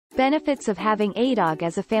Benefits of having a dog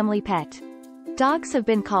as a family pet. Dogs have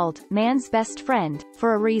been called man's best friend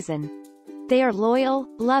for a reason. They are loyal,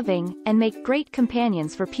 loving, and make great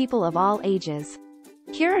companions for people of all ages.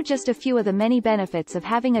 Here are just a few of the many benefits of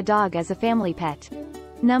having a dog as a family pet.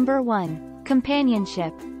 Number 1.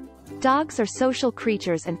 Companionship. Dogs are social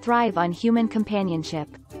creatures and thrive on human companionship.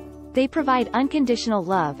 They provide unconditional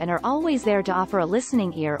love and are always there to offer a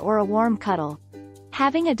listening ear or a warm cuddle.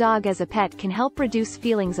 Having a dog as a pet can help reduce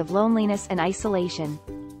feelings of loneliness and isolation.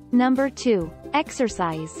 Number 2.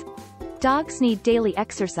 Exercise. Dogs need daily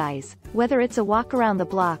exercise, whether it's a walk around the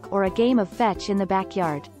block or a game of fetch in the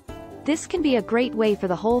backyard. This can be a great way for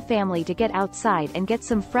the whole family to get outside and get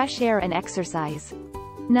some fresh air and exercise.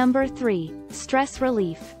 Number 3. Stress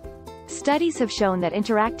relief. Studies have shown that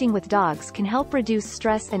interacting with dogs can help reduce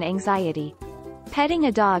stress and anxiety. Petting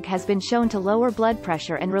a dog has been shown to lower blood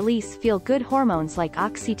pressure and release feel-good hormones like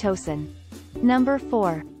oxytocin. Number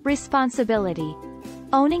 4. Responsibility.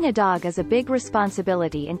 Owning a dog is a big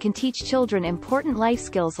responsibility and can teach children important life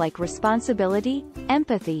skills like responsibility,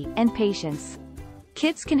 empathy, and patience.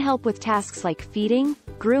 Kids can help with tasks like feeding,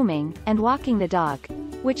 grooming, and walking the dog,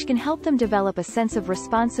 which can help them develop a sense of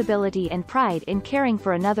responsibility and pride in caring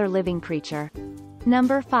for another living creature.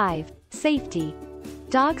 Number 5. Safety.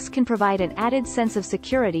 Dogs can provide an added sense of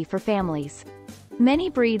security for families. Many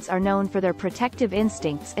breeds are known for their protective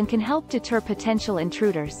instincts and can help deter potential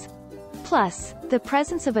intruders. Plus, the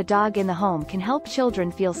presence of a dog in the home can help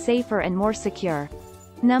children feel safer and more secure.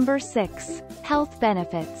 Number 6. Health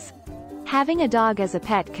benefits. Having a dog as a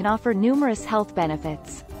pet can offer numerous health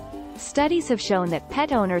benefits. Studies have shown that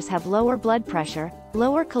pet owners have lower blood pressure,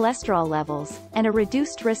 lower cholesterol levels, and a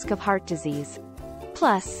reduced risk of heart disease.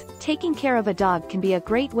 Plus, taking care of a dog can be a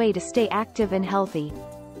great way to stay active and healthy.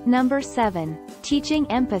 Number 7. Teaching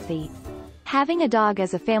empathy. Having a dog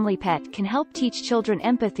as a family pet can help teach children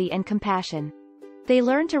empathy and compassion. They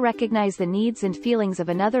learn to recognize the needs and feelings of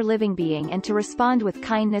another living being and to respond with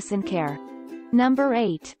kindness and care. Number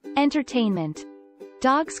 8. Entertainment.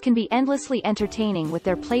 Dogs can be endlessly entertaining with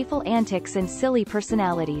their playful antics and silly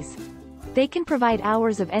personalities. They can provide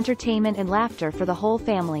hours of entertainment and laughter for the whole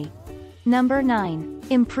family. Number 9.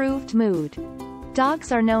 Improved mood.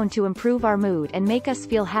 Dogs are known to improve our mood and make us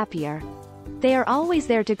feel happier. They are always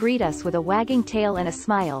there to greet us with a wagging tail and a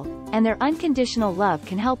smile, and their unconditional love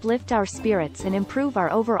can help lift our spirits and improve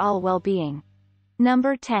our overall well-being.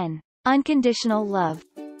 Number 10. Unconditional love.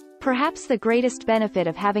 Perhaps the greatest benefit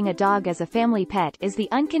of having a dog as a family pet is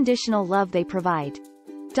the unconditional love they provide.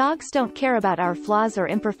 Dogs don't care about our flaws or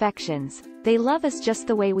imperfections, they love us just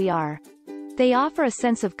the way we are. They offer a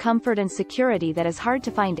sense of comfort and security that is hard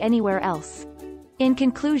to find anywhere else. In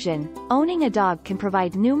conclusion, owning a dog can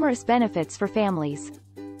provide numerous benefits for families.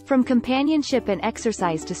 From companionship and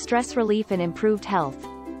exercise to stress relief and improved health,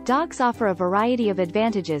 dogs offer a variety of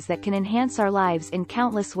advantages that can enhance our lives in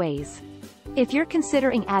countless ways. If you're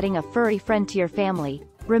considering adding a furry friend to your family,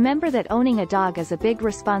 remember that owning a dog is a big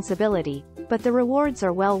responsibility, but the rewards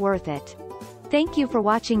are well worth it. Thank you for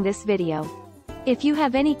watching this video. If you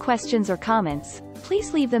have any questions or comments,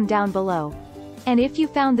 please leave them down below. And if you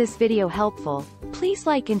found this video helpful, please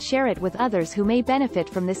like and share it with others who may benefit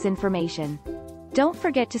from this information. Don't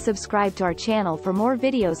forget to subscribe to our channel for more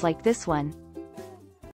videos like this one.